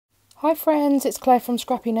Hi friends, it's Claire from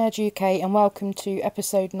ScrappyNerdUK and welcome to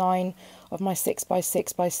episode 9 of my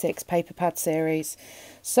 6x6x6 paper pad series.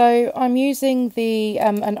 So I'm using the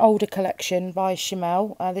an older collection by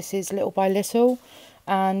Chamel. This is Little by Little,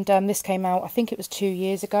 and this came out, I think it was 2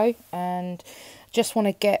 years ago, and just want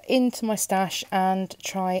to get into my stash and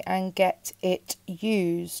try and get it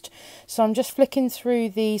used. So I'm just flicking through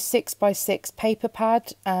the 6x6 paper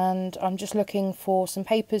pad and I'm just looking for some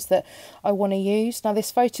papers that I want to use. Now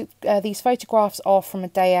these photographs are from a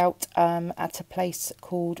day out at a place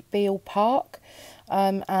called Beale Park.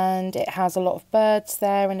 And it has a lot of birds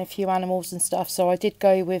there and a few animals and stuff, so I did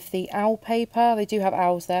go with the owl paper. They do have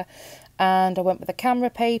owls there, and I went with the camera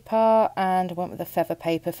paper and I went with the feather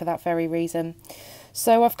paper for that very reason.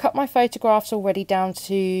 So I've cut my photographs already down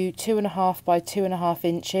to 2.5 by 2.5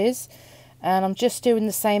 inches, and I'm just doing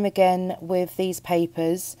the same again with these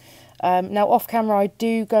papers. Now off camera I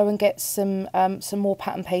do go and get some more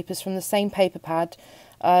pattern papers from the same paper pad,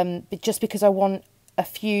 but just because I want a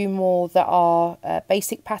few more that are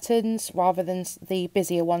basic patterns rather than the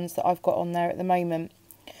busier ones that I've got on there at the moment.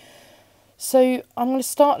 So I'm going to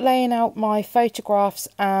start laying out my photographs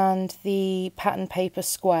and the pattern paper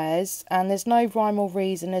squares, and there's no rhyme or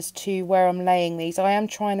reason as to where I'm laying these. I am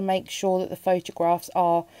trying to make sure that the photographs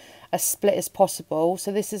are as split as possible.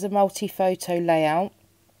 So this is a multi-photo layout,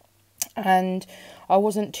 and I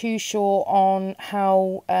wasn't too sure on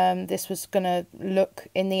how this was going to look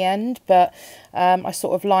in the end, but I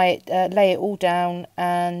sort of lay it all down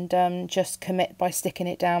and just commit by sticking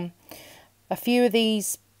it down. A few of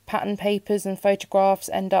these pattern papers and photographs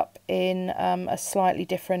end up in a slightly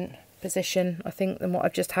different position, I think, than what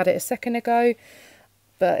I've just had it a second ago,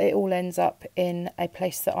 but it all ends up in a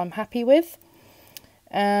place that I'm happy with.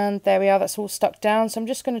 And there we are, that's all stuck down. So I'm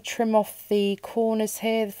just going to trim off the corners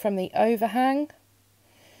here from the overhang,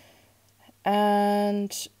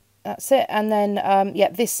 and that's it. And then yeah,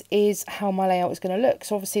 this is how my layout is going to look.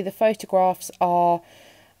 So obviously the photographs are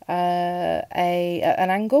an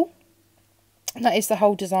angle. That is the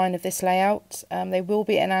whole design of this layout. They will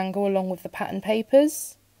be at an angle along with the pattern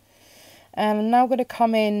papers. And I'm now going to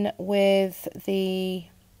come in with the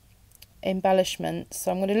embellishments.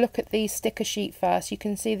 So I'm going to look at the sticker sheet first. You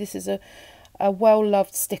can see this is a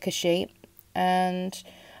well-loved sticker sheet, and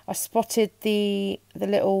I spotted the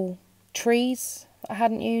little trees I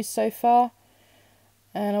hadn't used so far,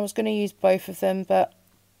 and I was going to use both of them, but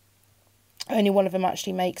only one of them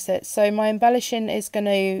actually makes it. So my embellishing is going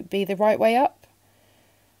to be the right way up,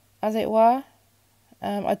 as it were.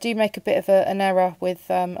 I do make a bit of an error with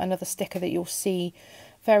another sticker that you'll see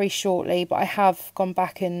very shortly, but I have gone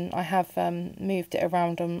back and I have moved it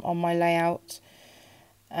around on my layout.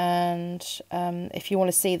 And if you want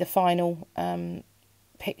to see the final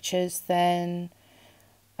pictures, then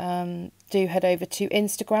do head over to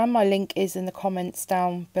Instagram. My link is in the comments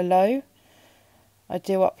down below. I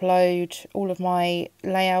do upload all of my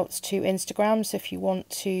layouts to Instagram, so if you want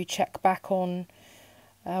to check back on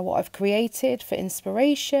what I've created for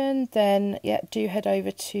inspiration, then yeah, do head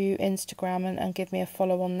over to Instagram and give me a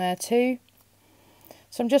follow on there too.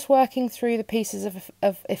 So I'm just working through the pieces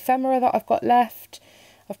of ephemera that I've got left.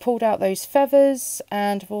 I've pulled out those feathers,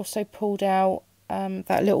 and I've also pulled out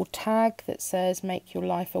that little tag that says "Make your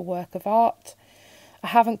life a work of art." I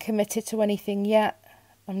haven't committed to anything yet.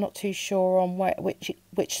 I'm not too sure on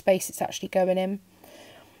which space it's actually going in.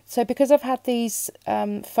 So because I've had these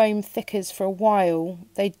foam thickers for a while,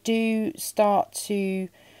 they do start to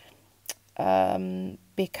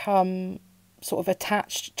become sort of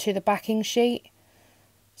attached to the backing sheet.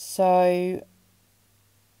 So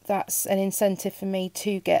that's an incentive for me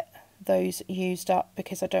to get those used up,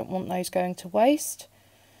 because I don't want those going to waste.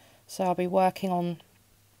 So I'll be working on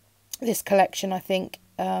this collection, I think,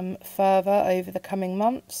 further over the coming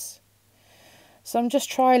months. So I'm just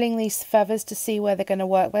trialling these feathers to see where they're going to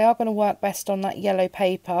work. They are going to work best on that yellow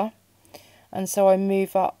paper, and so I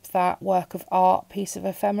move up that work of art piece of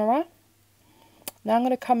ephemera. Now I'm going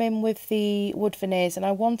to come in with the wood veneers, and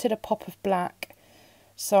I wanted a pop of black,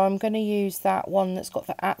 so I'm going to use that one that's got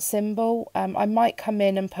the @ symbol. I might come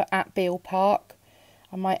in and put at Beale Park.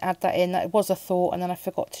 I might add that in. That was a thought, and then I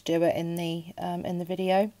forgot to do it in the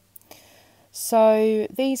video. So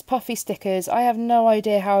these puffy stickers, I have no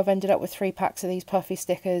idea how I've ended up with 3 packs of these puffy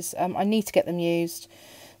stickers. I need to get them used.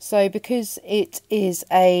 So because it is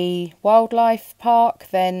a wildlife park,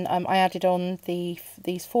 then I added on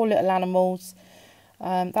these 4 little animals.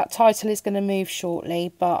 That title is going to move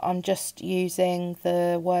shortly, but I'm just using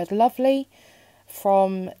the word lovely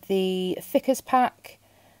from the thickers pack,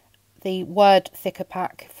 the word thicker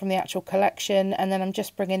pack from the actual collection, and then I'm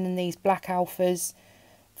just bringing in these black alphas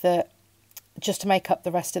that just to make up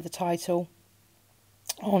the rest of the title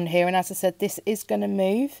on here. And as I said, this is going to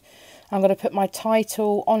move. I'm going to put my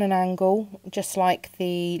title on an angle, just like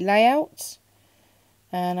the layout.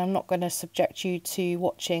 And I'm not going to subject you to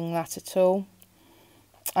watching that at all.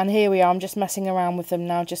 And here we are, I'm just messing around with them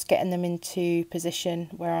now, just getting them into position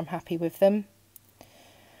where I'm happy with them.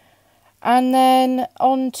 And then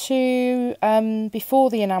on to, before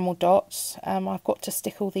the enamel dots, I've got to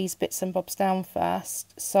stick all these bits and bobs down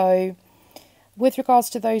first. So with regards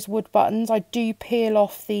to those wood buttons, I do peel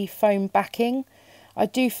off the foam backing. I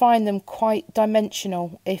do find them quite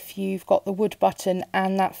dimensional if you've got the wood button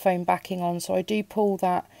and that foam backing on. So I do pull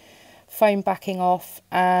that foam backing off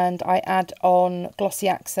and I add on glossy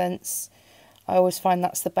accents. I always find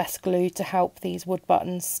that's the best glue to help these wood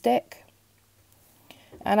buttons stick.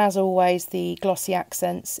 And as always, the glossy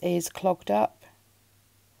accents is clogged up.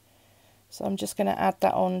 So I'm just going to add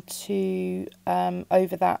that on to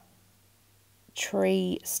over that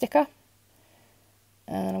tree sticker.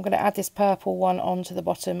 And I'm going to add this purple one onto the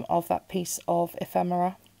bottom of that piece of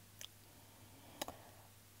ephemera.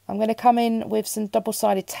 I'm going to come in with some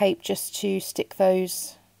double-sided tape just to stick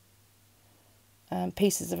those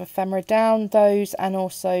pieces of ephemera down, those and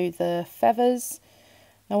also the feathers.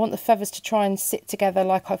 I want the feathers to try and sit together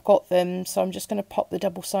like I've got them, so I'm just going to pop the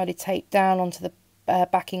double-sided tape down onto the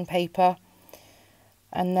backing paper,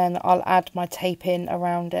 and then I'll add my tape in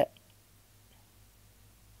around it.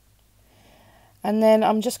 And then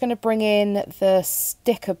I'm just going to bring in the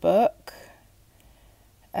sticker book,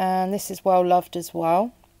 and this is well loved as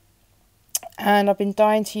well. And I've been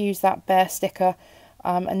dying to use that bear sticker,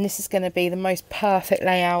 and this is going to be the most perfect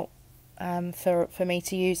layout for me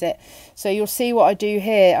to use it. So you'll see what I do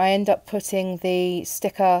here. I end up putting the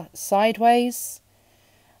sticker sideways.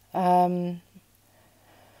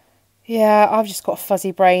 Yeah, I've just got a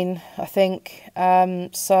fuzzy brain, I think,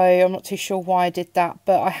 so I'm not too sure why I did that,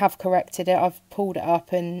 but I have corrected it. I've pulled it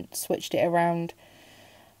up and switched it around.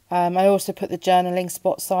 I also put the journaling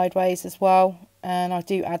spot sideways as well, and I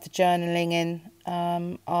do add the journaling in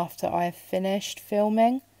after I've finished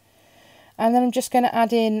filming. And then I'm just going to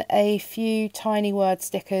add in a few tiny word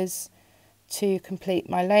stickers to complete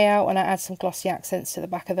my layout, and I add some glossy accents to the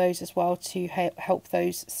back of those as well to help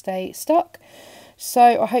those stay stuck.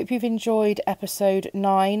 So I hope you've enjoyed episode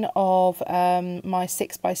 9 of my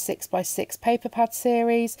 6x6x6 paper pad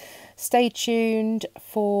series. Stay tuned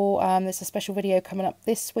for, there's a special video coming up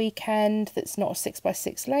this weekend that's not a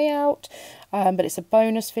 6x6 layout, but it's a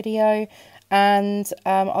bonus video. And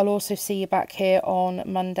I'll also see you back here on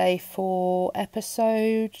Monday for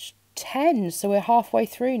episode 10. So we're halfway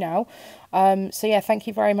through now. So yeah, thank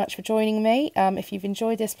you very much for joining me. If you've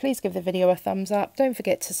enjoyed this, please give the video a thumbs up. Don't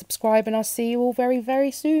forget to subscribe, and I'll see you all very,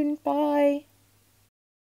 very soon. Bye.